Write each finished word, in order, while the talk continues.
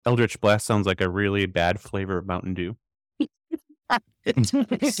Eldritch Blast sounds like a really bad flavor of Mountain Dew.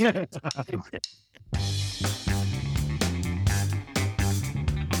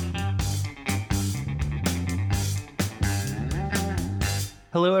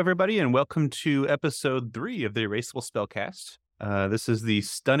 Hello, everybody, and welcome to episode 3 of the Erasable Spellcast. This is the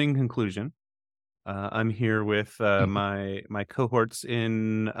stunning conclusion. I'm here with my cohorts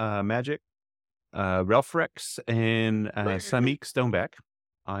in Magic, Ralph Rex, and Samik Stoneback.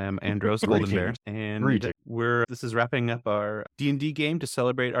 I am Andros Golden Bear, and this is wrapping up our D&D game to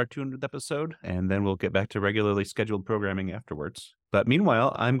celebrate our 200th episode, and then we'll get back to regularly scheduled programming afterwards. But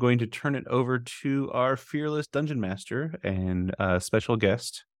meanwhile, I'm going to turn it over to our fearless dungeon master and special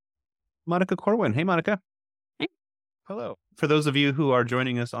guest, Monica Corwin. Hey, Monica. Hey. Hello. For those of you who are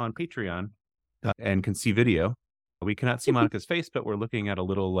joining us on Patreon and can see video, we cannot see Monica's face, but we're looking at a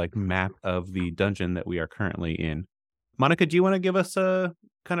little map of the dungeon that we are currently in. Monica, do you want to give us a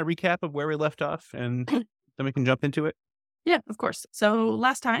kind of recap of where we left off, and then we can jump into it? Yeah, of course. So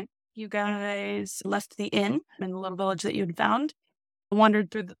last time, you guys left the inn in the little village that you had found,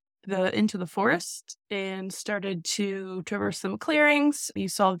 wandered through into the forest, and started to traverse some clearings. You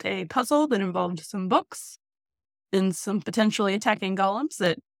solved a puzzle that involved some books and some potentially attacking golems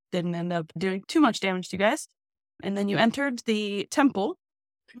that didn't end up doing too much damage to you guys. And then you entered the temple,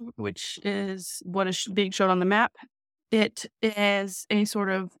 which is what is being shown on the map. It is a sort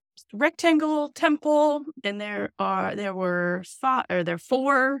of rectangle temple, and there were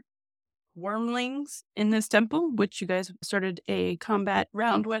 4 wormlings in this temple, which you guys started a combat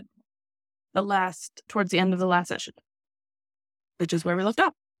round with towards the end of the last session, which is where we left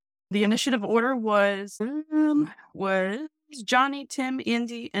off. The initiative order was Johnny, Tim,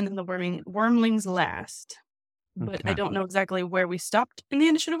 Indy, and then the wormlings last. But I don't know exactly where we stopped in the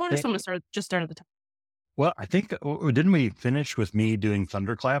initiative order, so I'm going to start at the top. Well, I think, didn't we finish with me doing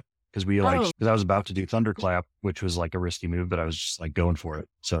Thunderclap? Because because I was about to do Thunderclap, which was like a risky move, but I was just going for it.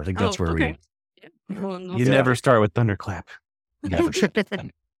 So I think that's where we... Yeah. Well, you never start with Thunderclap. Never.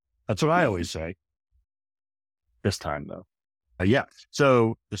 That's what I always say. This time, though. Yeah.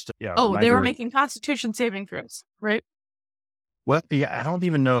 So, they were making Constitution saving throws, right? Well, yeah, I don't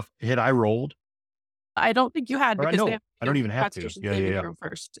even know if I rolled. I don't think you had, because they have I don't even have to. Yeah.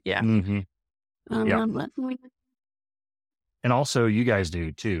 First. Yeah. Mm-hmm. And also, you guys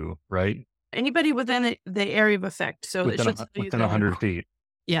do too, right? Anybody within the area of effect, so within 100 feet.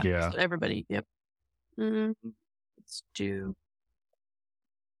 Yeah. So everybody. Yep. Let's do.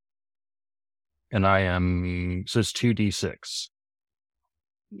 And I am. So it's 2d6.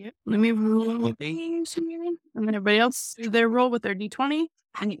 Yep. Let me roll things, and then everybody else do their roll with their d20,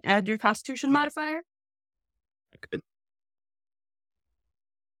 and you add your Constitution modifier. Good.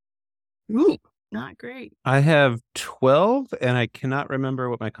 Ooh, not great. I have 12, and I cannot remember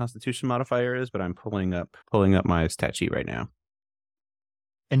what my Constitution modifier is, but I'm pulling up my stat sheet right now.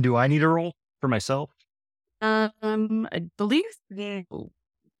 And do I need a roll for myself? I believe.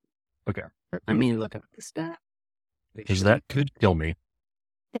 Okay. Let me look up the stat. Because that could kill me.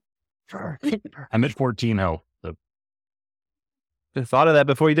 I'm at 14 health. So. I thought of that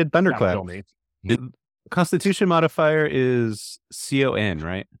before you did Thunderclap. Kill me. The Constitution modifier is CON,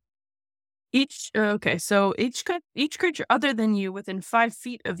 right? So each creature other than you within 5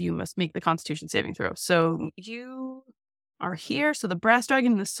 feet of you must make the Constitution saving throw. So you are here. So the brass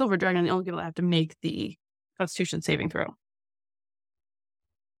dragon and the silver dragon are the only people that have to make the Constitution saving throw.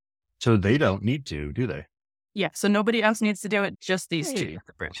 So they don't need to, do they? Yeah. So nobody else needs to do it. Just these two.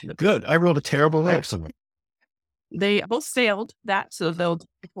 Good. I rolled a terrible excellent. They both failed that, so they'll do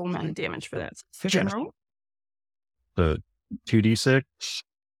full amount of damage for that. General. The 2d6.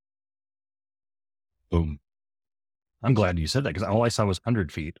 Boom. I'm glad you said that, because all I saw was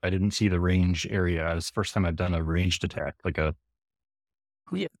 100 feet. I didn't see the range area. It's the first time I've done a ranged attack.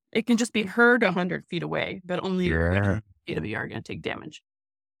 Yeah. It can just be heard 100 feet away, but only 100 feet of you are going to take damage.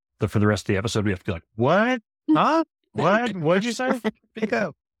 So for the rest of the episode, we have to be like, what? Huh? What? What did you say? Pick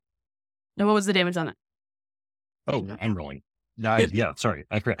up. Now, what was the damage on that? Oh, I'm rolling. Yeah, sorry.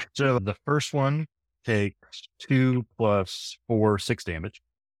 I forgot. So the first one takes 2 + 4, 6 damage.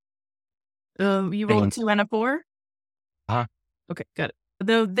 You rolled 2 and a 4? Uh-huh. Okay, got it.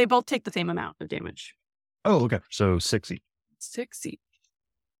 They both take the same amount of damage. Oh, okay. So 6 each. 6 each.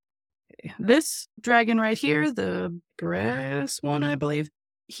 Okay. This dragon right here, the grass one, I believe,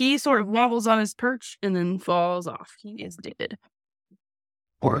 he sort of wobbles on his perch and then falls off. He is dead.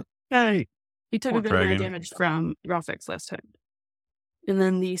 Hey. He took a bit of damage from Ralphix last time. And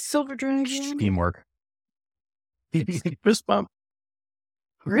then the silver dragon. Teamwork. Fist bump.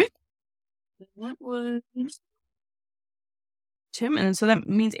 Right. That was Tim, and so that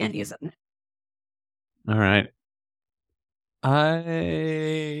means Andy is up next. All right.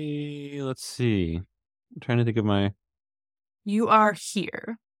 Let's see. I'm trying to think of my... You are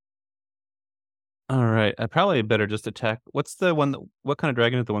here. All right. I probably better just attack. What's the one what kind of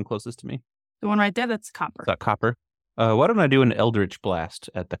dragon is the one closest to me? The one right there, that's copper. Is that copper? Why don't I do an Eldritch Blast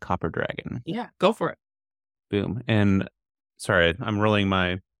at the copper dragon? Yeah, go for it. Boom. And sorry, I'm rolling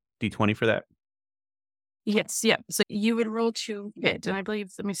my d20 for that. Yes, yeah. So you would roll 2 hit, and I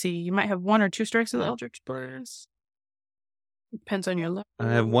believe, let me see, you might have 1 or 2 strikes of the Eldritch Blast. Depends on your level. I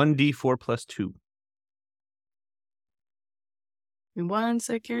have 1d4 plus 2. In 1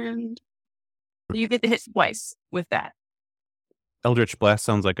 second. You get to hit twice with that. Eldritch Blast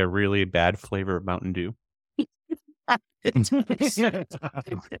sounds like a really bad flavor of Mountain Dew.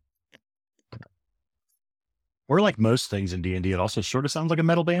 Or like most things in D&D, it also sort of sounds like a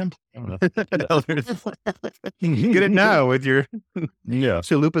metal band. I don't know. Get it now with your Yeah.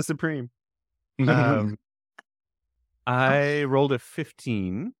 Chalupa Supreme. I rolled a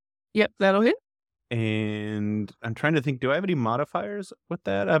 15. Yep, that'll hit. And I'm trying to think, do I have any modifiers with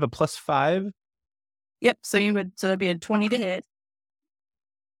that? I have a +5. Yep, so that'd be a 20 to hit.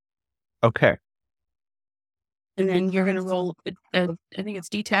 Okay. And then you're going to roll, I think it's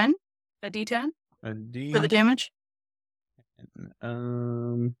D10. A D10 A D. for the damage.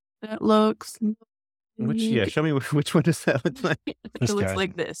 That looks... Show me which one does that look like? It This looks guy.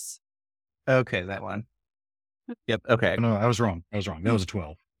 like this. Okay, that one. Yep, okay. No, I was wrong. That was a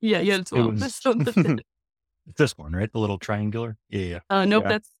 12. Yeah, it's well. was- This one, right? The little triangular? Yeah. Nope, Yeah.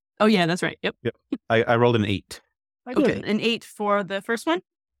 that's... Oh, yeah, that's right. Yep. I rolled an 8. Okay, an 8 for the first one?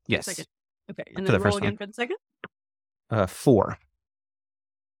 Yes. Second. Okay, and For then the roll first again one. for the second? 4.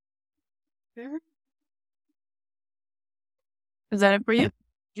 Is that it for you? Would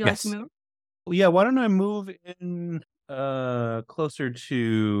you Yes. like to move? Well, yeah, why don't I move in closer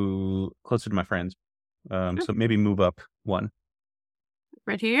to my friends? So maybe move up 1.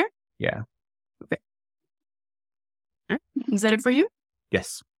 Right here? Yeah. Is that it for you?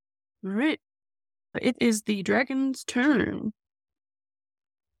 Yes. All right. It is the dragon's turn.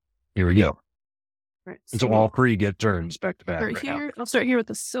 Here we go. Right. And so all 3 get turns back to back. Right Right now. here. I'll start here with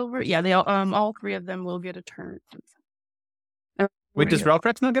the silver. Yeah, they all 3 of them will get a turn. Wait, does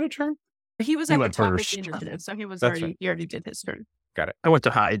Ralphrex not get a turn? He was He at the went top first. of the initiative, so he That's right. already did his turn. Got it. I went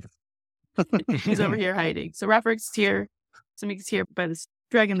to hide. He's over here hiding. So Rafrix is here. Samika's here by this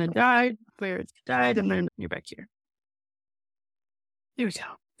dragon that died. Where it died, and then you're back here. There we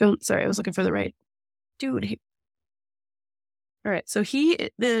go. Sorry, I was looking for the right dude. All right, so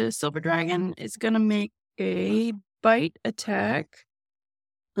the silver dragon is gonna make a bite attack.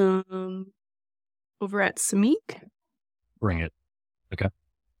 Over at Samik. Bring it. Okay.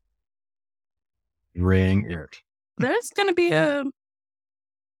 Ring it. That's gonna be a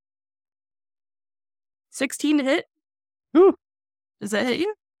 16 to hit. Ooh. Does that hit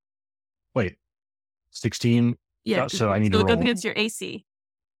you? Wait. 16? Yeah. So I need so to it goes roll against your AC.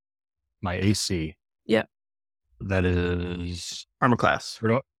 my AC. Yep. That is... Armor class.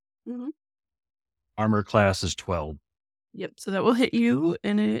 Mm-hmm. Armor class is 12. Yep. So that will hit you,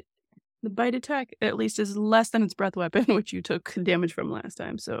 and the bite attack at least is less than its breath weapon, which you took damage from last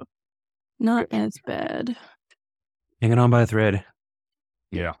time. So not as bad. Hanging on by a thread.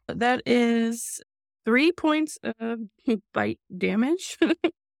 Yeah. That is 3 points of bite damage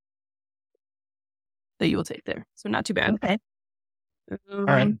that you will take there. So not too bad. Okay. All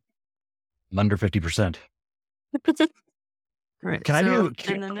right. I'm under 50%. All right. Can I do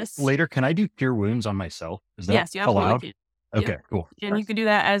and then this, later? Can I do cure wounds on myself? Is that yes, you allowed? absolutely can. Okay, cool. And you can do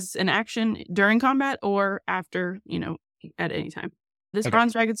that as an action during combat or after, at any time. This Okay.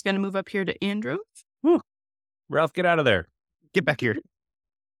 bronze dragon's going to move up here to Andrew. Ralph, get out of there. Get back here.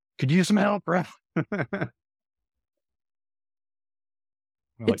 Could you use some help, Ralph?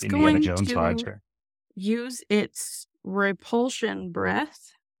 It's Indiana going Jones to- vibes here. Use its repulsion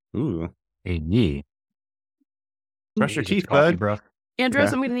breath. Ooh. Hey, yeah. Brush your Use it teeth, coffee, bud. bro. Andros,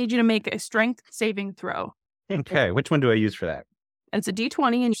 Okay. I'm going to need you to make a strength saving throw. Okay, which one do I use for that? It's a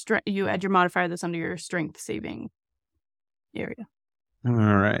D20, and you add your modifier that's under your strength saving area. All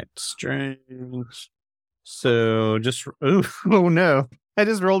right, strength. So just oh no, I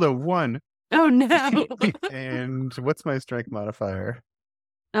just rolled a 1. Oh, no. And what's my strength modifier?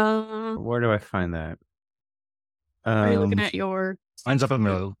 Where do I find that? Are you looking at your... Mine's up in the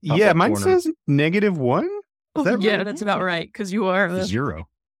top Yeah, left mine corner. says -1. Is that yeah, right? that's about right, because you are... 0.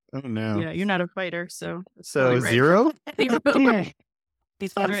 Oh no. Yeah, you're not a fighter, so... that's So probably right. 0?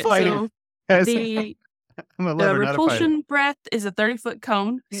 He's not right, fighting. so Yes. the I'm a the lover, not a fighter. repulsion breath is a 30-foot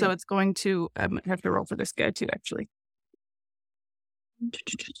cone, so Yeah. it's going to... I have to roll for this guy, too, actually.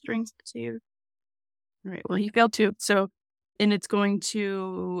 Strength save. All right. Well, he failed too. So, and it's going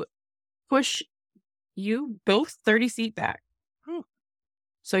to push you both 30 feet back.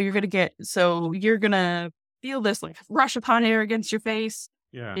 So you're going to feel this like rush of hot air against your face.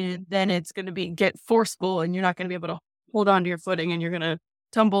 Yeah. And then it's going to get forceful and you're not going to be able to hold on to your footing and you're going to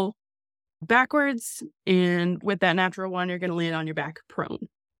tumble backwards. And with that natural one, you're going to land on your back prone.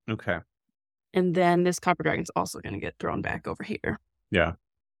 Okay. And then this copper dragon's also going to get thrown back over here. Yeah.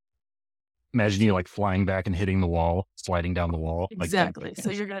 Imagine you like flying back and hitting the wall, sliding down the wall. Exactly. So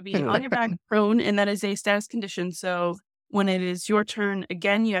you're going to be on your back prone, and that is a status condition. So when it is your turn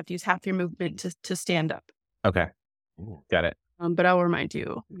again, you have to use half your movement to stand up. Okay. Got it. But I'll remind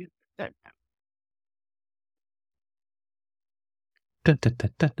you that.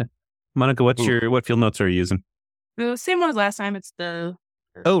 Monica, what field notes are you using? The same one as last time. It's the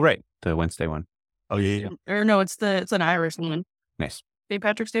right, the Wednesday one. Oh yeah. Or no, it's an Irish one. Nice. St.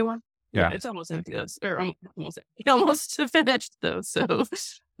 Patrick's Day one. Yeah. It's almost empty those, or almost finished those. So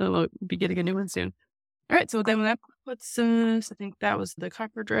we'll be getting a new one soon. All right. So then let's. I think that was the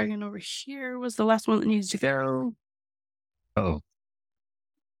copper dragon over here. Was the last one that needs to go. Oh.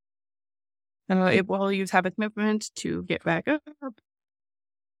 It will use habit movement to get back up.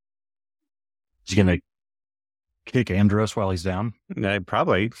 He's gonna kick Andros while he's down.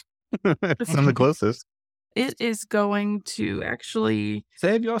 Probably. I'm the closest. It is going to actually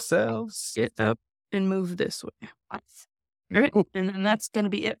Save yourselves. get up and move this way. All right. And then that's going to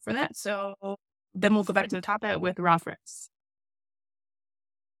be it for that. So then we'll go back to the top with Rofrex.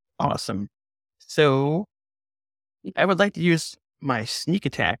 Awesome. So I would like to use my sneak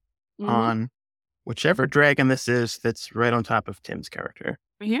attack on whichever dragon this is that's right on top of Tim's character.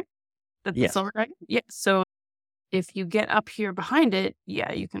 Right here? That's the silver dragon? Yeah. So if you get up here behind it,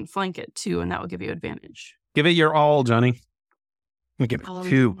 you can flank it too, and that will give you advantage. Give it your all, Johnny. I'm give it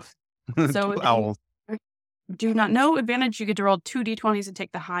 2. So Two owls. Do not know advantage. You get to roll 2 d20s and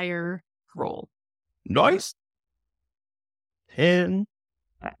take the higher roll. Nice. 10.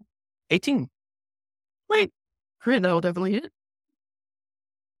 18. Wait. Crit, that will definitely hit.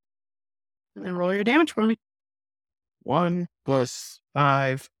 And then roll your damage for me. 1 plus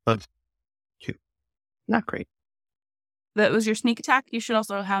 5 plus 2. Not great. That was your sneak attack. You should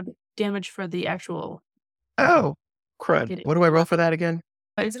also have damage for the actual. Oh, crud. What do I roll for that again?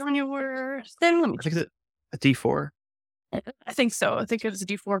 Is it on your thing? Let me I think it's a D4. I think so. I think it was a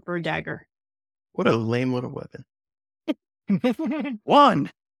D4 for a dagger. What a lame little weapon.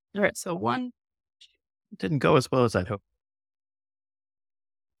 1. All right, so 1. Didn't go as well as I'd hoped.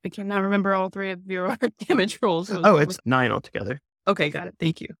 I cannot remember all 3 of your damage rolls. Oh, it's 9 altogether. Okay, got it.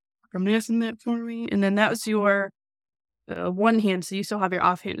 Thank you. I'm guessing that for me. And then that was your one hand, so you still have your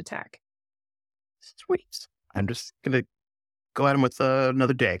offhand attack. Sweet. I'm just going to go at him with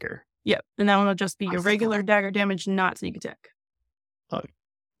another dagger. Yep. And that one will just be your regular dagger damage, not sneak attack.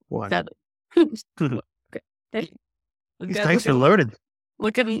 1. Sadly. Okay. These dice are loaded.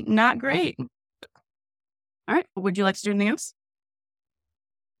 Looking not great. All right. Would you like to do anything else?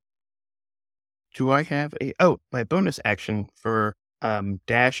 Do I have my bonus action for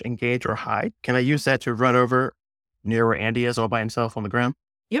dash, engage, or hide? Can I use that to run over near where Andy is all by himself on the ground?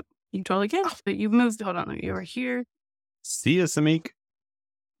 Yep. You totally can. But you've moved. Hold on. You are here. See ya, Samik.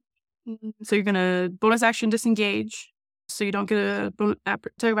 So you're going to bonus action disengage. So you don't get a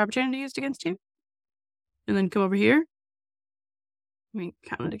attack of opportunity used against you. And then come over here. Let me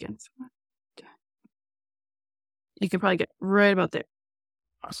count it again. You can probably get right about there.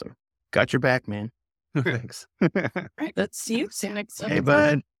 Awesome. Got your back, man. Thanks. All right. Let's see you. See you next time. Hey,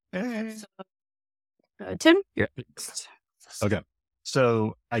 bud. Tim, you're next. Okay.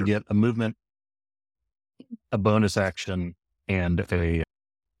 So I get a movement, a bonus action, and a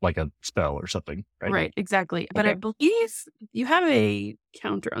spell or something, right? Right, exactly. But I believe you have a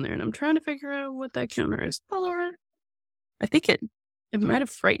counter on there, and I'm trying to figure out what that counter is. Follower. I think it might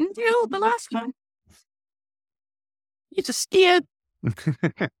have frightened you the last one. You just scared.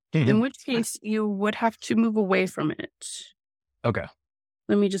 In which case, you would have to move away from it. Okay.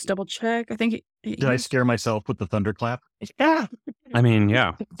 Let me just double check. I think Did I scare myself with the thunderclap? Yeah. I mean,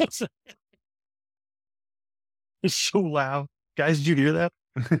 yeah. It's so loud. Guys, did you hear that?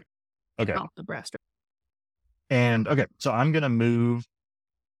 Okay. Oh, the brass. And okay, so I'm going to move.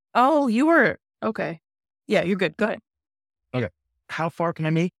 Oh, you were. Okay. Yeah, you're good. Go ahead. Okay. How far can I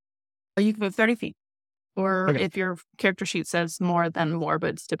make? You can move 30 feet. Or Okay. if your character sheet says more, then more,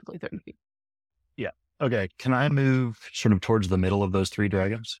 but it's typically 30 feet. Yeah. Okay. Can I move sort of towards the middle of those 3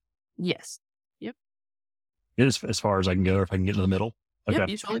 dragons? Yes. As far as I can go, or if I can get to the middle? Okay. Yep,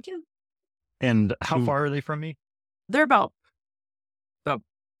 you totally can. And how far are they from me? They're about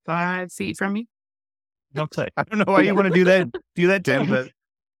 5 feet from you. Don't say. I don't know why you want to do that, Tim, but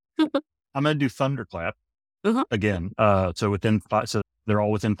I'm going to do thunderclap Uh-huh. again. So within 5, so they're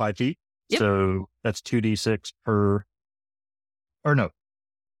all within 5 feet. Yep. So that's 2d6 per, or no.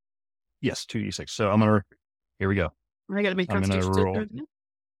 Yes, 2d6. So here we go. I got to make I'm gonna Constitution roll. check.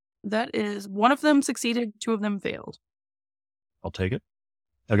 That is, one of them succeeded, 2 of them failed. I'll take it.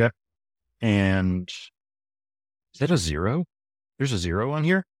 Okay. And is that a 0? There's a 0 on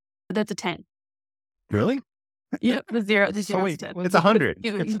here? That's a 10. Really? Yep, the 0 is wait, 10. it's 100.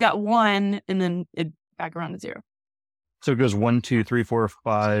 You got 1, and then it back around to 0. So it goes 1, 2, 3, 4,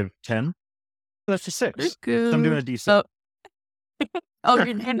 5, 10. That's a 6. Good. So I'm doing a d6. So, you're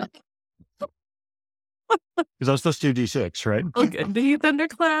in. Because I was supposed to do d6, right? Okay, do you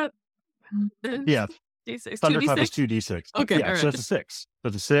thunderclap? Yeah. D6. Thunderclap 2d6? is 2d6. Okay, Yeah, all so right. that's a 6.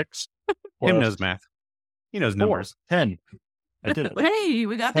 That's a 6. Tim plus knows math. He knows 4, numbers. 10. I did it. Hey,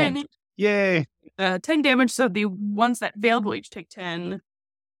 we got 10. there. Yay. 10 damage, so the ones that failed will each take 10.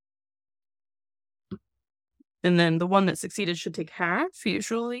 And then the one that succeeded should take half,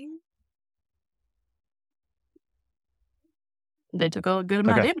 usually. They took a good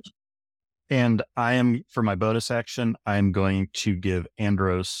amount of Okay. damage. And I am, for my bonus action, I'm going to give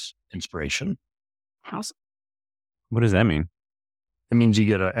Andros inspiration. House. What does that mean? It means you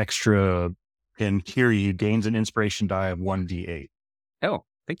get an extra, and here he gains an inspiration die of 1d8. Oh,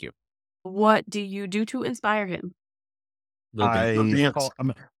 thank you. What do you do to inspire him? I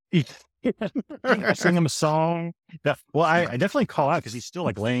sing him a song. I definitely call out because he's still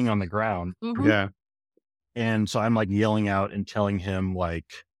like laying on the ground. Mhm. Yeah. And so I'm like yelling out and telling him like,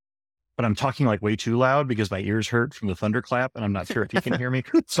 but I'm talking like way too loud because my ears hurt from the thunderclap and I'm not sure if he can hear me.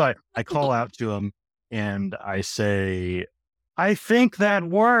 So I call out to him and I say, I think that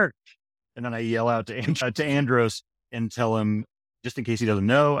worked. And then I yell out to Andros and tell him, just in case he doesn't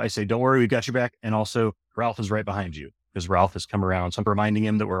know, I say, don't worry, we've got your back. And also Ralph is right behind you because Ralph has come around. So I'm reminding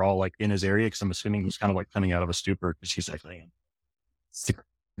him that we're all like in his area because I'm assuming he's kind of like coming out of a stupor because he's like,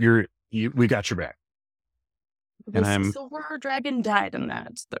 we got your back. And The silver dragon died in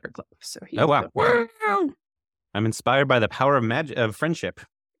that third club. So he Oh, wow. I'm inspired by the power of magic, of friendship.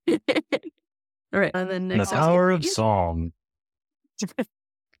 All right. And then And the next power of song.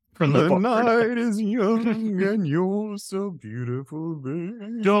 From the night is young and you're so beautiful.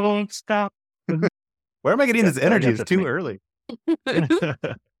 Babe. Don't stop. Where am I getting this Yeah, energy? yeah, It's that's too me. early.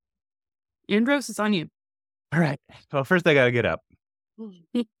 Andros is on you. All right. Well, first I got to get up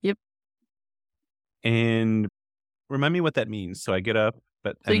Yep. and remind me what that means. So I get up,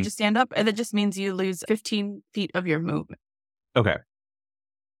 but So you just stand up, and that just means you lose 15 feet of your movement. okay.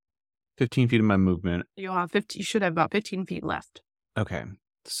 15 feet of my movement. You'll have 50. You should have about 15 feet left. Okay.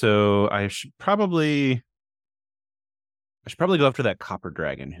 So I should probably go after that copper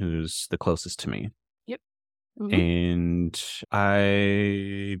dragon who's the closest to me. Mhm. And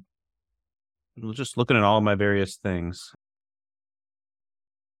I was just looking at all my various things.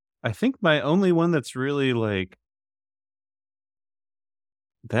 I think my only one that's really like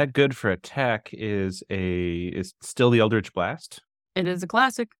that good for attack is still the Eldritch Blast. It is a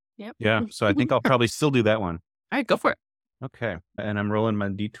classic. Yep. Yeah, so I think I'll probably still do that one. All right, go for it. Okay, and I'm rolling my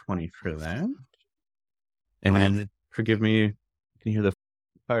d20 for that. And then, forgive me, you can hear the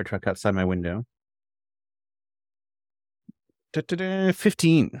fire truck outside my window.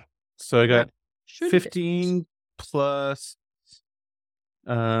 15. So I got Should 15 plus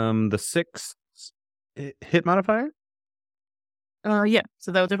the 6 hit modifier. Yeah.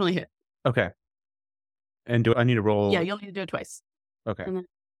 So that will definitely hit. Okay. And do I need to roll? Yeah, you'll need to do it twice. Okay. And then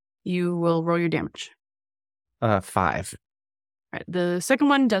you will roll your damage. 5. All right. The second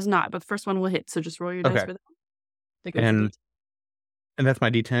one does not, but the first one will hit. So just roll your dice Okay. for that. Think it was And eight. and that's my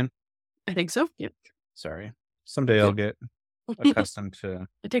d10. I think so. Yep. Sorry. Someday I'll get accustomed to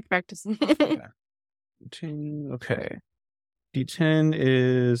It takes practice. D10. Okay. D10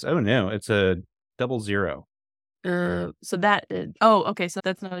 is it's a 00. So that okay, so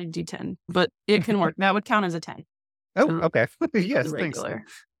that's not a D10, but it can work. That would count as a 10. Oh, So okay. Yes, the thanks. regular.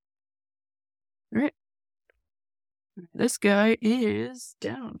 All right. This guy is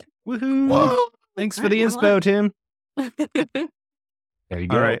down. Woohoo! Whoa! Thanks for All the right, inspo, Tim. There you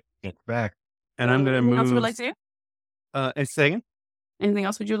go. All right. Get back. And I'm gonna Anything else you would move. like to do? And second, Anything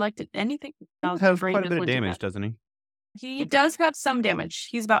else would you like to? Anything? I'll has bring quite a this bit of one to damage, that. doesn't he? He does have some damage.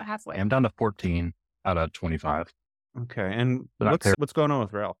 He's about halfway. I'm down to 14 out of 25. Okay. And But not terrible. what's going on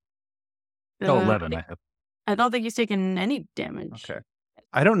with Ralph? Oh, Uh, 11 I have. I don't think he's taken any damage. Okay.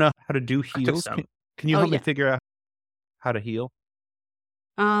 I don't know how to do took heals. some. Can you Oh, help me yeah. figure out how to heal?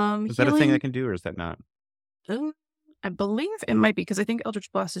 Is Healing, that a thing I can do, or is that not? I believe it might be because I think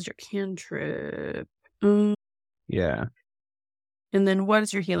Eldritch Blast is your cantrip. Yeah. And then what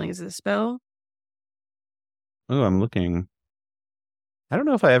is your healing? Is it a spell? Oh, I'm looking. I don't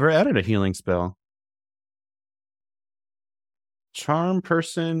know if I ever added a healing spell. Charm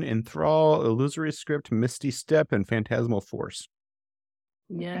Person, Enthrall, Illusory Script, Misty Step, and Phantasmal Force.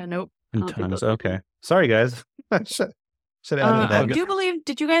 Yeah, nope. And tons. Okay. Sorry, guys. should add that. I do believe,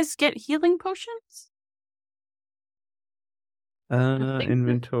 did you guys get healing potions?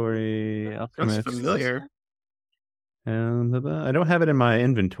 Inventory. That's familiar. I don't have it in my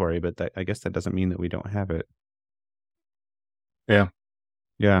inventory, but I guess that doesn't mean that we don't have it. Yeah.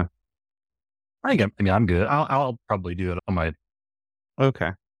 Yeah. I mean, I'm good. I'll probably do it on my.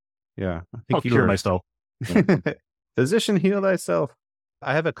 Okay. Yeah. I I'll think cure myself. Physician, heal thyself.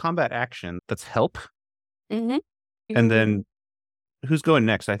 I have a combat action that's help. Mm-hmm. And then who's going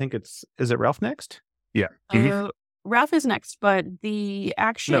next? I think is it Ralph next? Yeah. Ralph is next, but the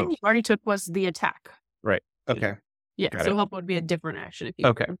action you already took was the attack. Right. Okay. Yeah. Got so it. help would be a different action if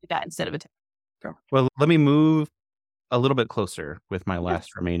you did that instead of attack. Well, let me move a little bit closer with my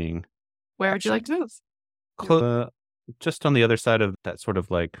last remaining. Where would you like to move? Just on the other side of that sort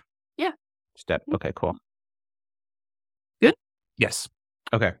of like step. Okay, cool. Good? Yes.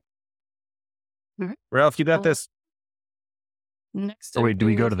 Okay. All right. Ralph, you got this. Next. Wait, do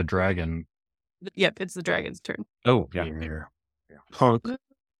we go to the dragon? Yep, it's the dragon's turn. Oh, yeah. Punk.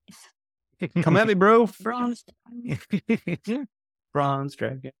 Come at me, bro. Bronze. Bronze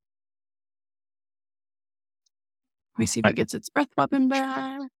dragon. Let me see if it gets its breath weapon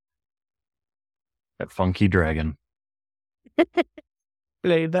back. That funky dragon.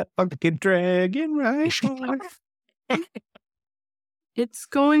 Play that funky dragon, right? It's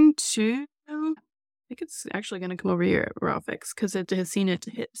going to. I think it's actually going to come over here at Ralphix because it has seen it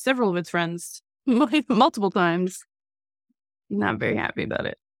hit several of its friends multiple times. Not very happy about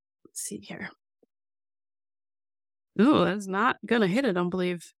it. Let's see here. Ooh, that's not going to hit it, I don't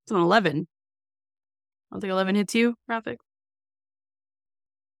believe. It's an 11. I don't think 11 hits you, Ralphix.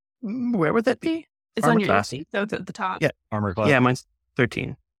 Where would that be? It's Armor on your class. AC, so it's at the top. Yeah. Armor class. Yeah, mine's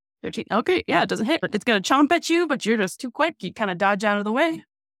 13. 13. Okay, yeah, it doesn't hit. It's going to chomp at you, but you're just too quick. You kind of dodge out of the way.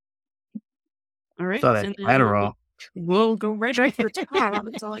 All right. Saw that and then Adderall. We'll go right back to the top.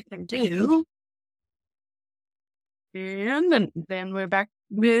 That's all I can do. And then we're back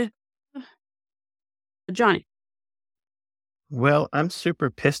with Johnny. Well, I'm super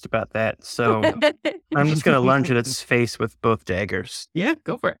pissed about that, so I'm just going to lunge at its face with both daggers. Yeah,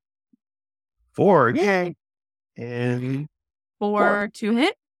 go for it. 4. Yay. And 4 to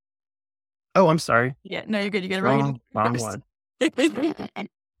hit. oh, I'm sorry. Yeah, no, you're good. You get it right. Wrong one.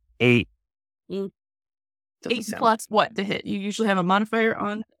 8. 8 Doesn't sound- plus what to hit? You usually have a modifier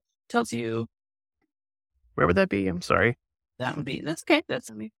on. Tells you. Where would that be? I'm sorry. That's okay.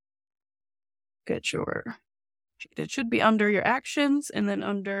 That's me. Get your. It should be under your actions and then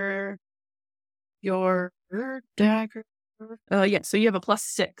under your dagger. Yeah, so you have a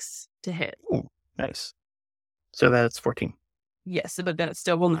 +6 to hit. Ooh, nice. So that's 14. Yes, but then it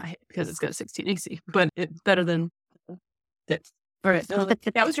still will not hit because it's got a 16 AC. But it's better than this. All right, so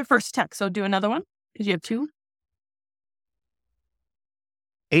that was your first attack. So do another one because you have 2.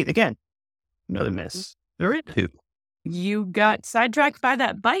 8 again. Another miss. All right. 2. You got sidetracked by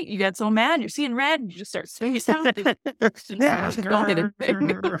that bite. You got so mad. You're seeing red. And you just start swinging yourself. Don't hit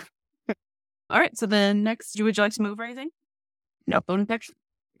it. All right. So then next, would you like to move or anything? No. Bonus action.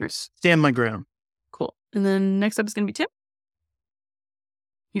 Stand my ground. Cool. And then next up is going to be Tim.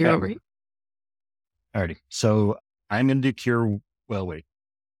 You're over here. Alrighty. So I'm going to do cure. Well, wait.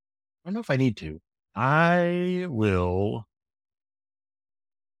 I don't know if I need to. I will.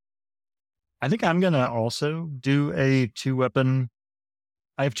 I think I'm going to also do a 2-weapon.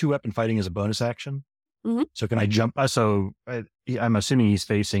 I have 2-weapon fighting as a bonus action. Mm-hmm. So can I jump? I'm assuming he's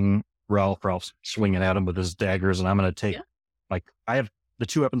facing Ralph. Ralph's swinging at him with his daggers, and I'm going to take, I have the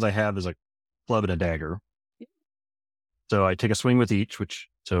 2 weapons I have is a club and a dagger. Yeah. So I take a swing with each,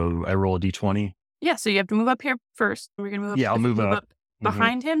 so I roll a d20. Yeah, so you have to move up here first. We're going to move up. Yeah, I'll move up.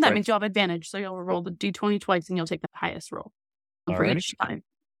 Behind him. That means you'll have advantage. So you'll roll the d20 twice, and you'll take the highest roll for each time.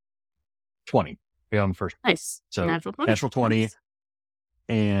 20. Yeah, I'm first. Nice. So natural 20. Natural 20. Nice.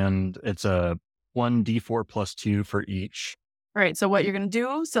 And it's a 1d4 plus 2 for each. All right. So what you're going to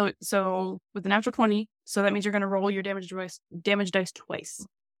do, so with the natural 20, so that means you're going to roll your damage dice twice.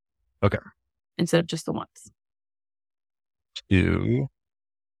 Okay. Instead of just the once. 2.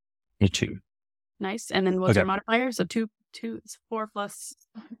 Nice. And then what's your modifier? So 2, it's 4 plus.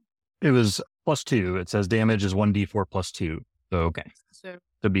 It was plus 2. It says damage is 1d4 plus 2. So, So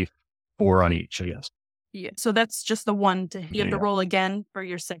it'd be 4 on each, I guess. Yeah. So that's just the one to you have to Yeah. roll again for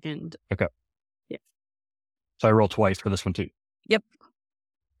your second. So I roll twice for this one too. Yep.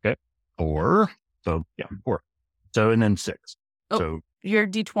 4. So 4. So and then 6. Oh. So Your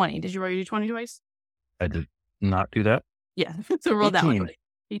D20. Did you roll your D20 twice? I did not do that. Yeah. So roll that one 18. twice.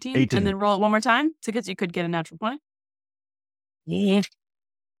 18? 18. And then roll it one more time because you could get a natural 20. Yeah.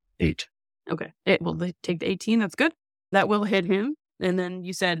 8. Okay. It will take the 18. That's good. That will hit him. And then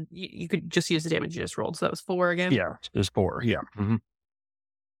you said you could just use the damage you just rolled. So that was 4 again. Yeah, there's 4. Yeah.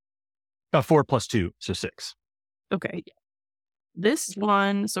 4 plus 2, so 6. Okay. This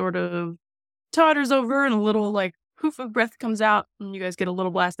one sort of totters over and a little like poof of breath comes out and you guys get a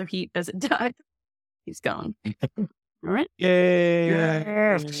little blast of heat as it dies. He's gone. All right. Yay!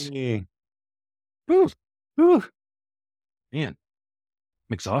 Yes. Yay. Woo. Woo. Man,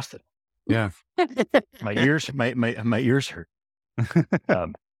 I'm exhausted. Yeah. My ears hurt.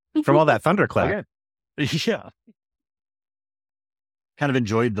 From all that thunderclap. Yeah. Kind of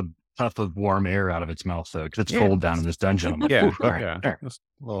enjoyed the puff of warm air out of its mouth though, because it's cold down in this dungeon. I'm like, Yeah. "Ooh, all right, Yeah. all right." Just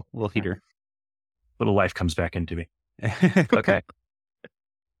a little heater. Little life comes back into me. Okay.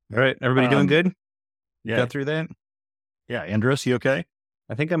 All right. Everybody doing good? Yeah. Got through that? Yeah. Andros, you okay?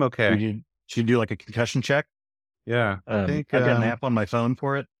 I think I'm okay. Should you do like a concussion check? Yeah. I think I've got an app on my phone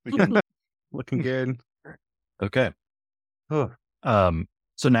for it. looking good. Okay. Oh.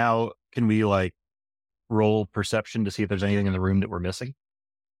 So now can we like roll perception to see if there's anything in the room that we're missing?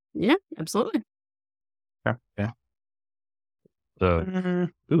 Yeah, absolutely. Yeah. So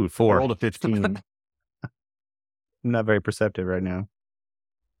Ooh, I 4. rolled a 15. I'm not very perceptive right now.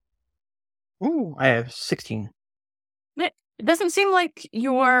 Ooh, I have 16. It doesn't seem like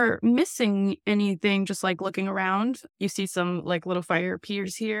you're missing anything, just like looking around. You see some like little fire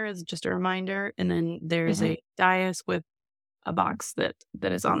piers here as just a reminder. And then there's a dais with a box that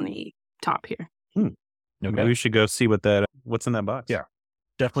is on the top here. Okay. Maybe we should go see what's in that box. Yeah.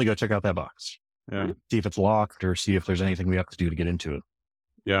 Definitely go check out that box. Yeah. See if it's locked or see if there's anything we have to do to get into it.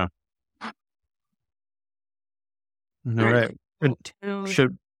 Yeah. All right.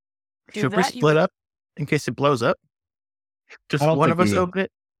 Should Do we that, you- split up in case it blows up? Just I don't one think of us we- open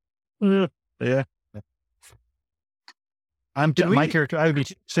it? Yeah. My character, I would be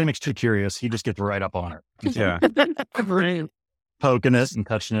Samik's too curious. He just gets right up on it. Yeah. Poking it and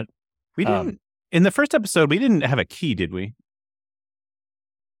touching it. We didn't in the first episode we didn't have a key, did we?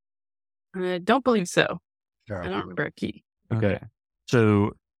 I don't believe so. I Okay. don't remember a key.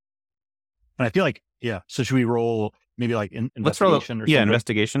 So, and I feel like, so should we roll maybe like Let's roll investigation or something?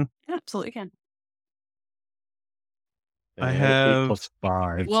 investigation. Yeah, absolutely can. I 8 have- plus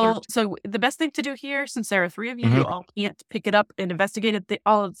 5. Well, so the best thing to do here, since there are 3 of you, you all can't pick it up and investigate it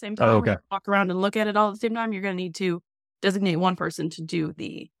all at the same time. Oh, okay. Walk around and look at it all at the same time. You're going to need to designate one person to do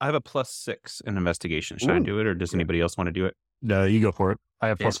the. I have a +6 in investigation. Should I do it or does anybody else want to do it? No, you go for it. I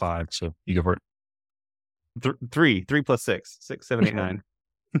have plus 5, so you go for it. 3 plus 6. 6, 7, 8, 9.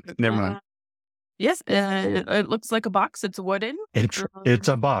 Never mind. Yes, it looks like a box. It's wooden. It's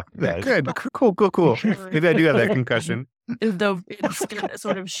a box. guys. Good. Cool. Maybe I do have that concussion. Though it's got a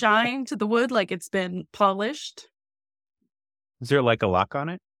sort of shine to the wood, like it's been polished. Is there like a lock on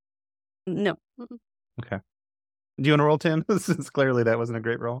it? No. Do you want to roll, Tim? Since clearly that wasn't a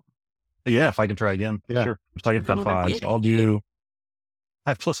great roll. Yeah, if I can try again. Yeah. Sure. So I get that 5. So I'll do. I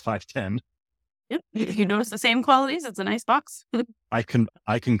have plus 5, 10. Yep. You notice the same qualities. It's a nice box. I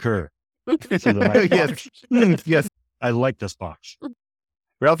concur. This is a nice box. Yes. I like this box.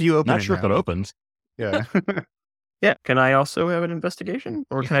 Ralph, you open Not it sure if now. it opens. Yeah. Yeah. Can I also have an investigation?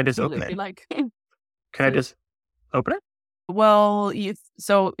 Or can I just open If you it? like. Can I just open it? Well,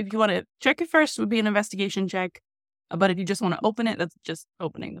 so if you want to check it first, would be an investigation check. But if you just want to open it, that's just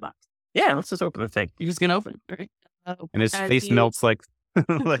opening the box. Yeah, let's just open the thing. You're just gonna open it, right? And his As face you- melts like the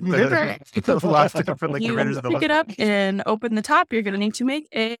lost from like the You Raiders of the pick it up and open the top. You're gonna need to make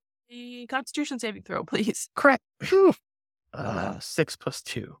a Constitution saving throw, please. Crap. 6 plus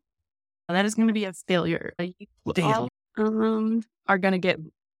 2. And that is going to be a failure. You Damn. all, are going to get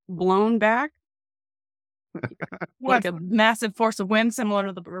blown back. Like a massive force of wind, similar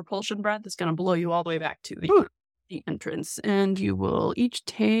to the repulsion breath, that's going to blow you all the way back to the entrance. And you will each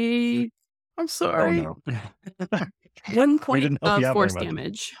take I'm Oh, sorry. no. 1 point didn't help of you out force very much.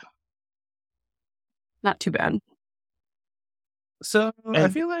 damage. Not too bad. So I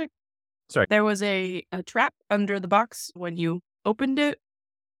feel like There was a trap under the box when you opened it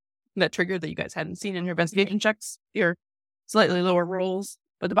that triggered that you guys hadn't seen in your investigation checks. Your slightly lower rolls,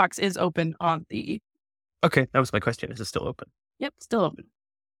 but the box is open on the. Okay, that was my question. Is it still open? Yep, still open.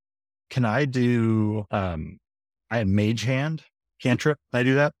 Can I do, I have Mage Hand cantrip. Can I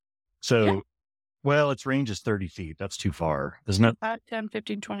do that? So Yeah. Well, its range is 30 feet. That's too far, isn't it? 5, 10,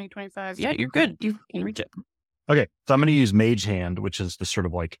 15, 20, 25. Yeah, you're good. You can reach it. Okay, so I'm going to use Mage Hand, which is this sort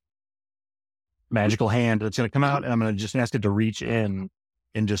of like magical hand that's going to come out, and I'm going to just ask it to reach in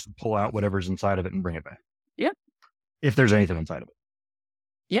and just pull out whatever's inside of it and bring it back. Yep. If there's anything inside of it.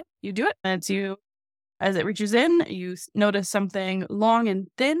 Yep, you do it. As it reaches in, you notice something long and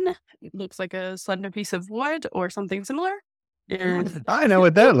thin. It looks like a slender piece of wood or something similar. And I know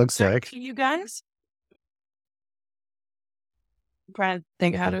what that looks back like. to you guys. I'm trying to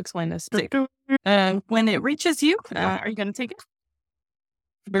think how to explain this. When it reaches you, are you going to take it?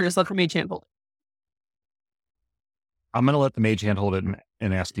 Or just let the mage hand hold it? I'm going to let the Mage Hand hold it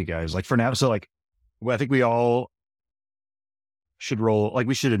and ask you guys, like for now. So like, I think we all should roll, like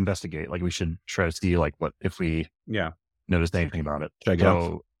we should investigate, like we should try to see like what, if we noticed anything about it. Should I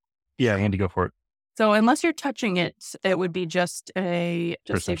go? Yeah, Andy, go for it. So unless you're touching it, it would be just a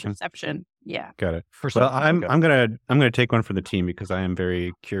perception. Yeah. Got it. Well, I'm gonna take one for the team because I am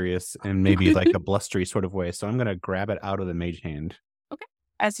very curious and maybe like a blustery sort of way. So I'm gonna grab it out of the mage hand. Okay.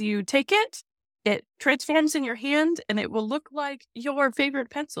 As you take it, it transforms in your hand, and it will look like your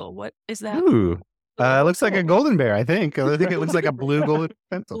favorite pencil. What is that? Ooh, looks like a golden bear. I think it looks like a blue golden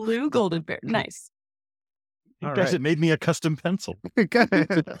pencil. Blue golden bear. Nice. Guys, it made me a custom pencil.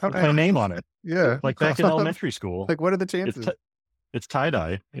 Put my name on it. Yeah, like back in elementary school. Like, what are the chances? It's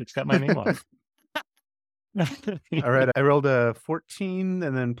tie-dye. It's got my name on it. All right, I rolled a 14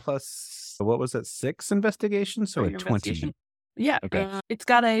 and then plus, what was it, 6 investigation? So a 20. Yeah. Okay. It's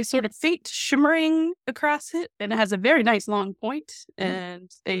got a sort of faint shimmering across it, and it has a very nice long point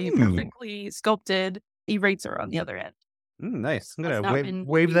and a perfectly sculpted eraser on the other end. Nice. I'm going to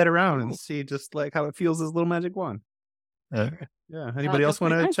wave that around and see just like how it feels as a little magic wand. Yeah. Anybody else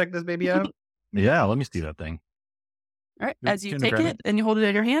want to check this baby out? Yeah, let me see that thing. All right. As you take it and you hold it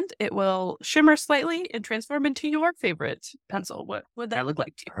in your hand, it will shimmer slightly and transform into your favorite pencil. What would that look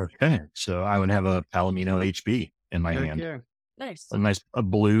like to you? Okay. So I would have a Palomino HB in my hand. Yeah. Nice. A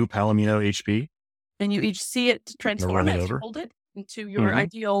blue Palomino HB. And you each see it transform as you hold it into your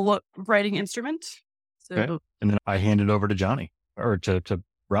ideal writing instrument. So, okay. And then I hand it over to Johnny or to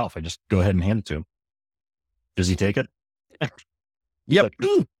Ralph. I just go ahead and hand it to him. Does he take it? Yep.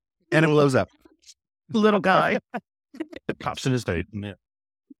 And it blows up. Little guy. It pops in his face. Yeah.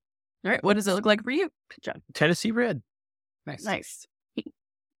 All right. What does it look like for you, John? Tennessee red. Nice.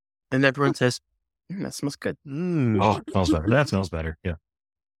 And everyone says, that smells good. Oh, it smells better. That smells better. Yeah.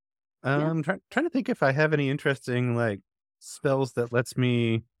 I'm trying to think if I have any interesting like spells that lets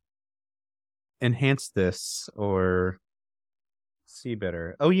me enhance this or see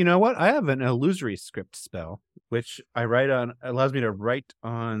better. Oh, you know what? I have an illusory script spell, which allows me to write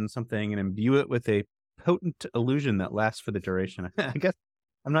on something and imbue it with a potent illusion that lasts for the duration. I guess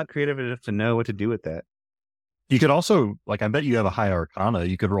I'm not creative enough to know what to do with that. You could also, like, I bet you have a high Arcana.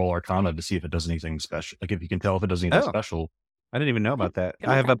 You could roll Arcana to see if it does anything special. Like, if you can tell if it does anything special. I didn't even know about that.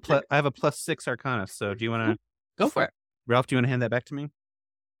 I have a +6 Arcana. So do you want to go for it? Ralph, do you want to hand that back to me?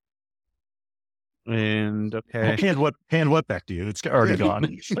 And okay. Hand what back to you? It's already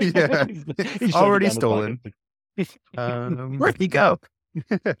gone. Yeah. Already stolen. Where'd he go?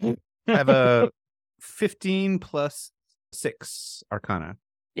 I have a 15 plus 6 Arcana.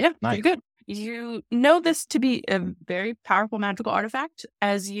 Yeah, nice. Pretty good. You know this to be a very powerful magical artifact.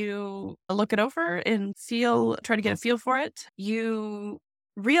 As you look it over and try to get a feel for it, you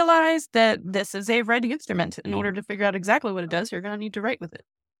realize that this is a writing instrument. In order to figure out exactly what it does, you're going to need to write with it.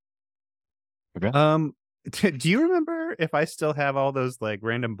 Okay. Do you remember if I still have all those like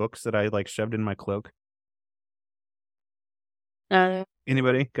random books that I like shoved in my cloak?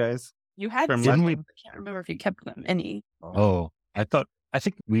 Anybody, guys? You had some. I can't remember if you kept them. Any? I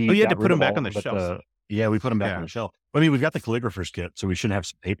think we. Oh, you had to put them back on the shelf. Yeah, we put them back on the shelf. I mean, we've got the calligrapher's kit, so we should have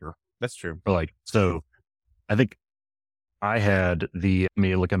some paper. That's true. So I think I had let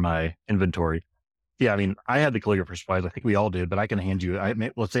me look in my inventory. Yeah, I mean, I had the calligrapher's supplies. I think we all did, but I can hand you.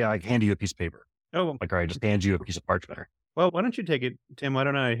 Let's say I hand you a piece of paper. Oh, like, all right, just hand you a piece of parchment. Well, why don't you take it, Tim? Why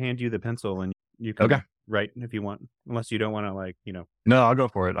don't I hand you the pencil and you can write if you want, unless you don't want to, like, you know. No, I'll go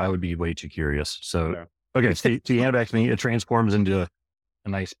for it. I would be way too curious. So, okay, so you hand it back to me. It transforms into a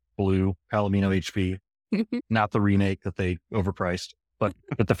nice blue Palomino HP, not the remake that they overpriced, but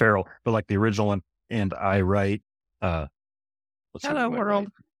the feral, but like the original one. And I write, hello world.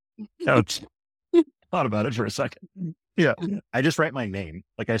 Thought about it for a second. Yeah. I just write my name.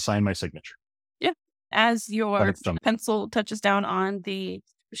 Like, I sign my signature. Yeah. As your pencil touches down on the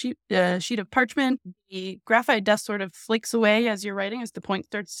sheet of parchment, the graphite dust sort of flakes away as you're writing, as the point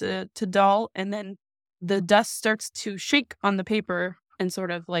starts to dull, and then the dust starts to shake on the paper and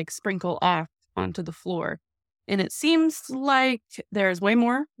sort of like sprinkle off onto the floor. And it seems like there's way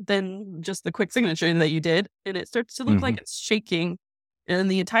more than just the quick signature that you did. And it starts to look like it's shaking. And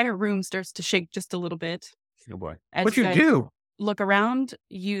the entire room starts to shake just a little bit. Oh boy. As What'd you guys do? look around,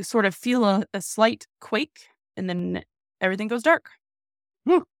 you sort of feel a slight quake, and then everything goes dark.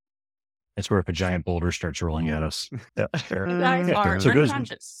 It's where if a giant boulder starts rolling at us. Yeah. You guys are So good.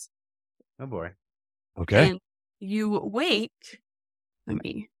 unconscious. Oh boy. Okay. And you wake. Let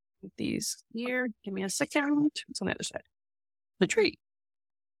me put these here. Give me a second. It's on the other side. The tree.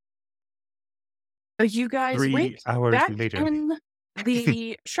 So you guys 3 wake hours back later. in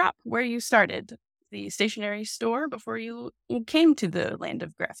the shop where you started, the stationery store before you came to the land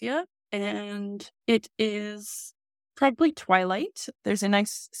of Graphia. And it is probably twilight. There's a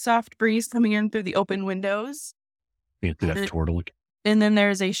nice soft breeze coming in through the open windows. You do that turtle. And then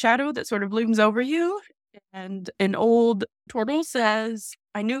there's a shadow that sort of looms over you. And an old turtle says,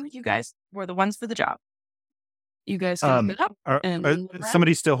 I knew you guys were the ones for the job. You guys can look it up. Are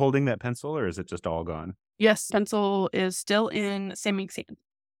somebody still holding that pencil, or is it just all gone? Yes, pencil is still in Sammy's hand.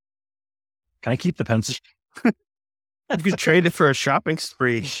 Can I keep the pencil? You could trade it for a shopping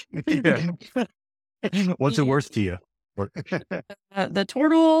spree. What's it worth to you? The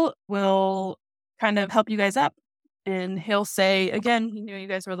turtle will kind of help you guys up. And he'll say, again, he knew you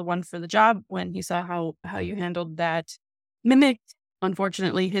guys were the one for the job when he saw how you handled that mimic.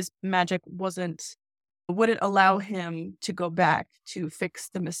 Unfortunately, his magic wouldn't allow him to go back to fix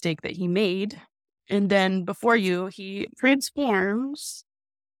the mistake that he made. And then before you, he transforms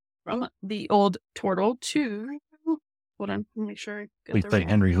from the old turtle to, hold on, let me make sure I We got the play right.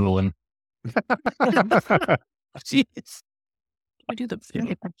 Henry Hoolin. Jeez. I do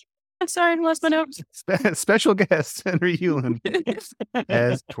the. Sorry, I lost my notes. Special guest Henry Hewlin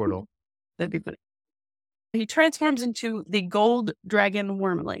as Turtle. That'd be funny. He transforms into the gold dragon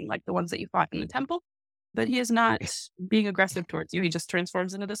wormling, like the ones that you fought in the temple. But he is not being aggressive towards you. He just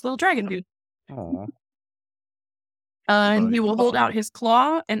transforms into this little dragon dude. Aw. And he will hold out his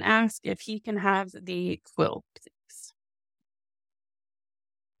claw and ask if he can have the quill, please.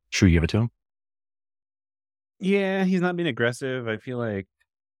 Should we give it to him? Yeah, he's not being aggressive. I feel like,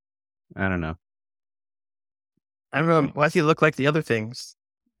 I don't know. I don't know. Why does he look like the other things?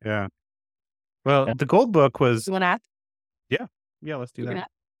 Yeah. Well, the gold book was. You want to ask? Yeah, let's do You that. can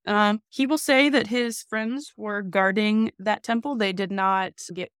ask. He will say that his friends were guarding that temple. They did not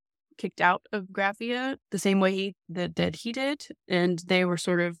get kicked out of Graphia the same way he did. And they were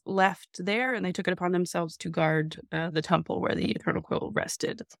sort of left there, and they took it upon themselves to guard the temple where the Eternal Quill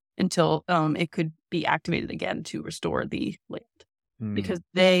rested until it could be activated again to restore the land. Because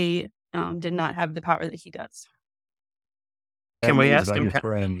they did not have the power that he does. Can we ask About him? your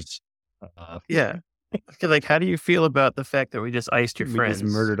friends? Yeah. Like, how do you feel about the fact that we just iced your We friends?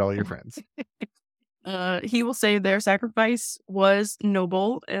 just murdered all your friends. He will say their sacrifice was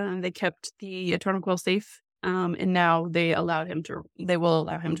noble, and they kept the Eternal Quill safe. And now they will allow him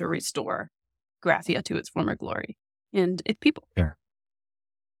to restore Graphia to its former glory and its people. Fair.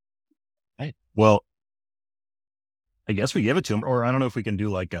 Right. Well, I guess we give it to him, or I don't know if we can do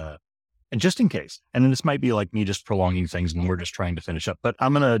like and just in case, and then this might be like me just prolonging things and we're just trying to finish up, but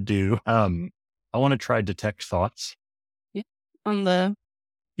I'm going to do, I want to try detect thoughts.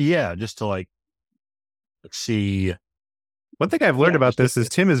 Yeah, just to like, let's see. One thing I've learned Yeah, about just- this is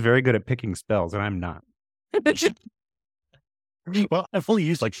Tim is very good at picking spells, and I'm not. Well, I've only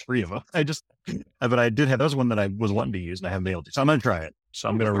used like 3 of them. But I did have, that was one that I was wanting to use and I haven't been able to. So I'm going to try it. So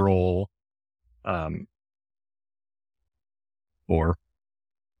I'm going to roll, 4.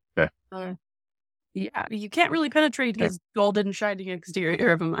 Yeah, you can't really penetrate his golden shining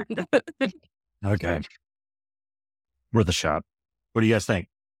exterior of a mind. Okay. Worth a shot. What do you guys think?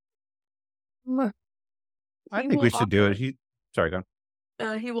 I He think we will should do it. Sorry, go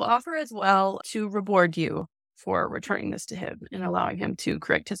on. He will offer as well to reward you for returning this to him and allowing him to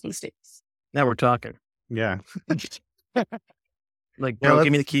correct his mistakes. Now we're talking. Yeah. Like, Well, bro,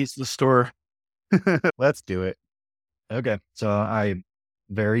 give me the keys to the store. Let's do it. Okay. So I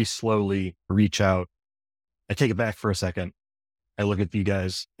very slowly reach out. I take it back for a second. I look at you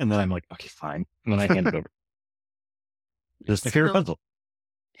guys and then I'm like, okay, fine. And then I hand it over. Just my favorite pencil.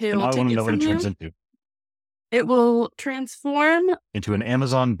 He'll And I take want to it know what from it turns you. into. It will transform. Into an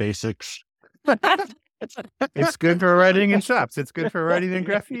Amazon Basics. It's good for writing in shops. It's good for writing in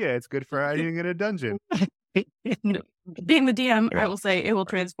Graphia. It's good for writing in a dungeon. No. Being the DM, I will say it will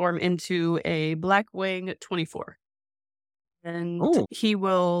transform into a Blackwing 24. And Ooh. he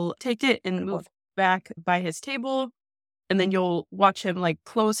will take it and move back by his table. And then you'll watch him like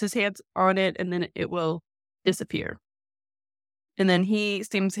close his hands on it, and then it will disappear. And then his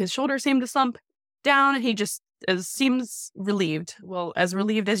shoulders seem to slump down, and he just seems relieved. Well, as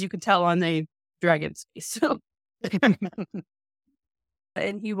relieved as you could tell on the dragon's face. So,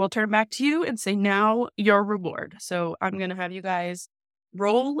 and he will turn back to you and say, now your reward. So I'm going to have you guys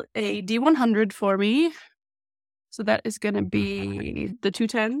roll a D100 for me. So that is going to be the 2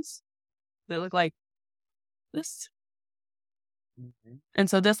 10s. They look like this. And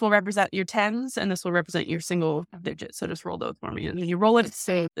so this will represent your 10s, and this will represent your single digit. So just roll those for me. And then you roll it,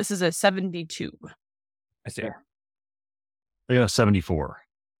 say, this is a 72. I see. I got a 74.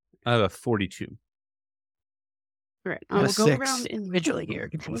 I have a 42. All right. I will go around individually here.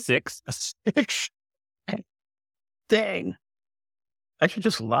 6. A 6. Dang. I should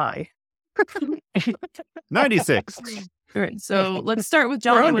just lie. 96. All right. So let's start with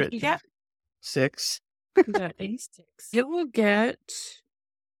Johnny. What do you get? 6. You got a 6. You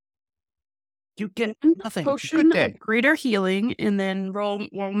get Nothing. potion of greater healing, and then roll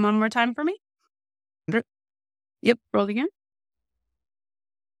one more time for me. Yep, roll again.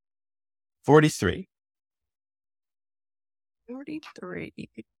 43. 43.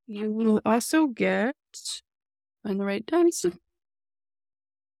 You will also get, find the right dice.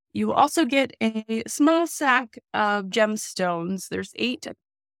 You will also get a small sack of gemstones. There's 8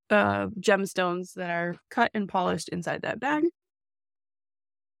 gemstones that are cut and polished inside that bag.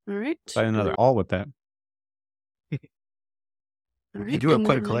 All right. Buy another all with that. All right. You do have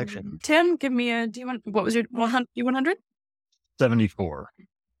quite a collection. Tim, give me a D1. What was your D100? 74.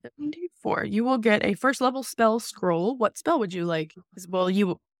 74. You will get a first level spell scroll. What spell would you like? Well,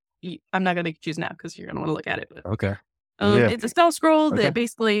 I'm not going to make you choose now because you're going to want to look at it. But, Okay. Yeah. It's a spell scroll Okay. that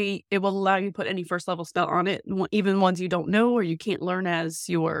basically it will allow you to put any first level spell on it, even ones you don't know or you can't learn as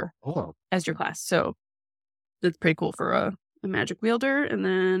your class. So that's pretty cool for a magic wielder. And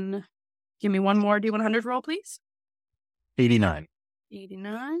then give me one more D100 roll, please. 89.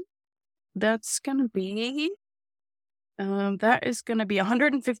 89. That's going to be, that is going to be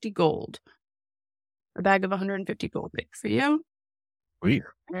 150 gold. A bag of 150 gold pick for you. Weird.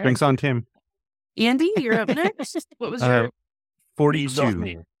 Drinks on Tim. Andy, you're up next. What was your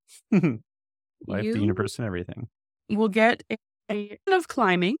 42. Life, You- the universe, and everything. You will get a of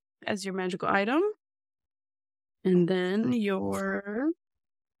climbing as your magical item. And then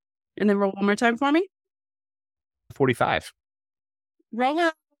roll one more time for me. 45. Roll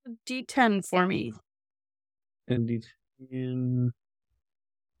a D10 for me. And in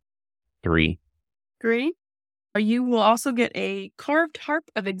 3. Great. You will also get a carved harp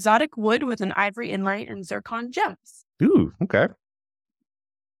of exotic wood with an ivory inlay and zircon gems. Ooh, okay.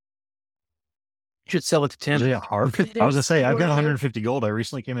 You should sell it to Tim. Yeah, harp. It I was going to is say, I've got worth it. 150 gold. I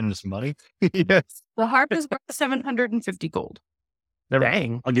recently came into some money. Yes. The harp is worth 750 gold. Never.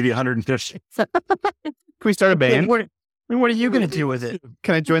 Dang. I'll give you 150. Can we start a band? What are you going to do with it?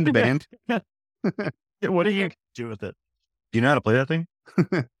 Can I join the band? What do you do with it? Do you know how to play that thing?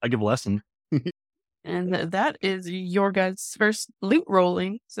 I give a lesson. And that is your guys' first loot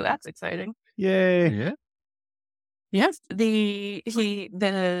rolling. So that's exciting. Yay. Yeah. Yes. The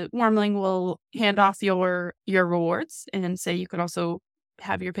Wormling will hand off your rewards and say you could also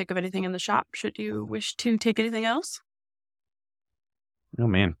have your pick of anything in the shop should you wish to take anything else. Oh,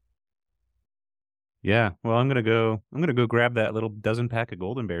 man. Yeah. Well, I'm going to go grab that little dozen pack of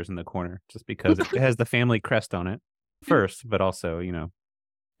golden bears in the corner just because it has the family crest on it first, but also,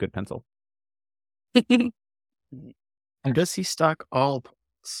 good pencil. Does he stock all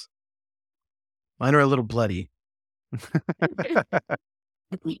points? Mine are a little bloody. In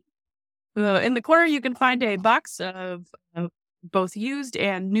the corner, you can find a box of both used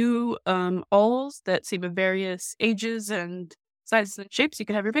and new awls that seem of various ages and sizes and shapes. You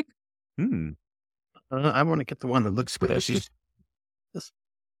can have your pick. I want to get the one that looks squishy.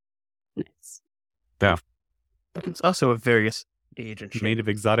 Nice. Yeah. It's also of various age and shape. Made of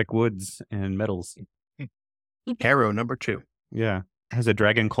exotic woods and metals. Arrow number 2. Yeah. It has a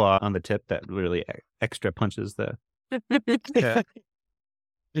dragon claw on the tip that really extra punches the... Yeah.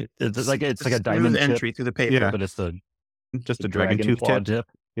 It's like a Smooth diamond entry tip, through the paper. Yeah. but it's Just a dragon tooth claw tip.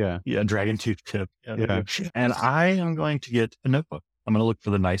 Yeah. Yeah, dragon tooth tip. Yeah. And I am going to get a notebook. I'm going to look for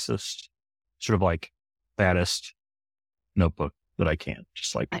the nicest, sort of like fattest notebook that I can.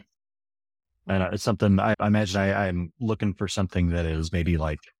 Just like, and it's something I imagine I'm looking for something that is maybe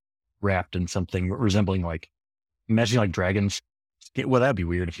like wrapped in something resembling like, imagine like dragons. Well, that'd be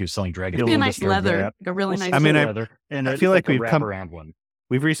weird if he was selling dragons. It'd be a nice leather, like a really nice. I mean, leather. And I it's feel like a we've come- wraparound one.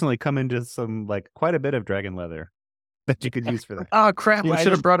 We've recently come into some, quite a bit of dragon leather that you could use for that. Oh, crap. Yeah, we I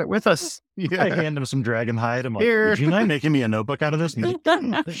should have just- brought it with us. I hand him some dragon hide. I'm like, Here. would you mind making me a notebook out of this? And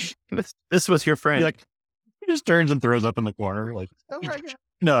he's like, This was your friend. Be like, just turns and throws up in the corner. Like, Oh my God.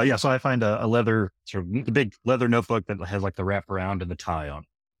 no, yeah. So I find a leather, sort of the big leather notebook that has like the wrap around and the tie on,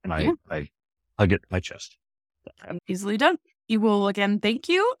 and I hug it to my chest. Easily done. He will again thank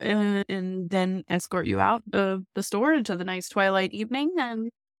you and then escort you out of the store into the nice twilight evening, and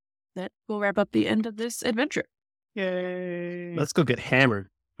that will wrap up the end of this adventure. Yay! Let's go get hammered.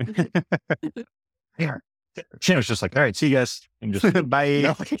 Yeah. Shannon was just like, all right, see you guys. And just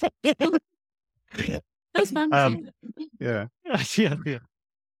Bye. That's fun. Yeah.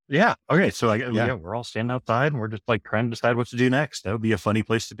 Yeah. Okay. So Yeah. we're all standing outside and we're just like trying to decide what to do next. That would be a funny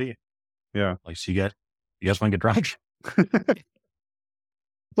place to be. Yeah. Like, so you guys want to get drunk?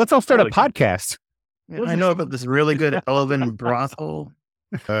 Let's all start a Like- podcast. I know about this really good elven brothel.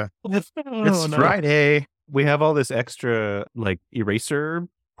 It's no. Friday. We have all this extra like eraser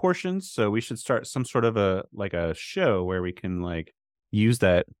portions, so we should start some sort of a show where we can like use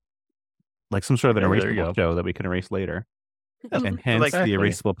that, like some sort of an Yeah, there you erasable go. show that we can erase later, and hence Like- the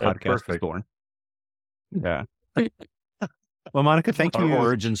Erasable That's podcast was perfect. born. Yeah. Well, Monica, thank Our you.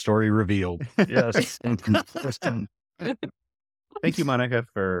 origin story revealed. Yes. Thank you, Monica,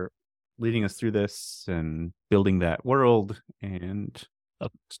 for leading us through this and building that world and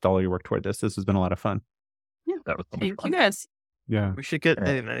just all your work toward this. This has been a lot of fun. That was so much Thank you fun. guys. Yeah. We should get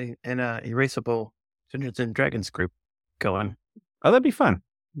Yeah. an erasable Dungeons and Dragons group going. Oh, that'd be fun.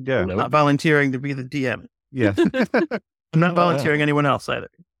 Yeah. That Not volunteering to be the DM. Yeah. I'm not volunteering anyone else either.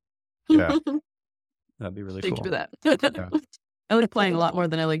 Yeah. That'd be really Thank cool. you for that. I like playing a lot more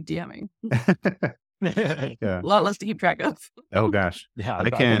than I like DMing. Yeah. A lot less to keep track of. Oh gosh. Yeah, I I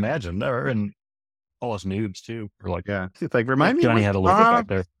can't- can imagine. There and all us noobs too. We're like, Yeah. It's like remind me. Johnny what- had a little bit back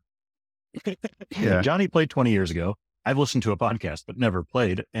there. Yeah. Johnny played 20 years ago. I've listened to a podcast, but never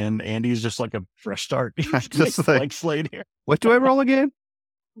played. And Andy's just like a fresh start. He's Just like Slade here. What do I roll again?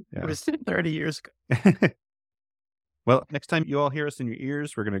 It was 30 years ago. Well, next time you all hear us in your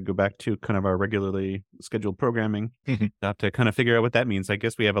ears, we're going to go back to kind of our regularly scheduled programming. Mhm. Have to kind of figure out what that means. I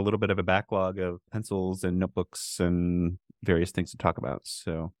guess we have a little bit of a backlog of pencils and notebooks and various things to talk about.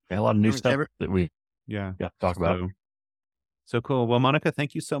 So, A lot of new stuff Ever- that we yeah. talk about. So cool. Well, Monica,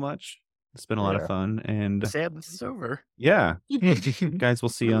 thank you so much. It's been a lot of Yeah. fun. And Sad this is over. yeah, guys, we'll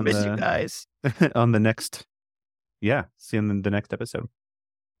see you on Miss you the guys. on the next. Yeah, see you on the next episode.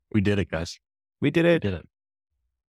 We did it, guys. We did We it. did it.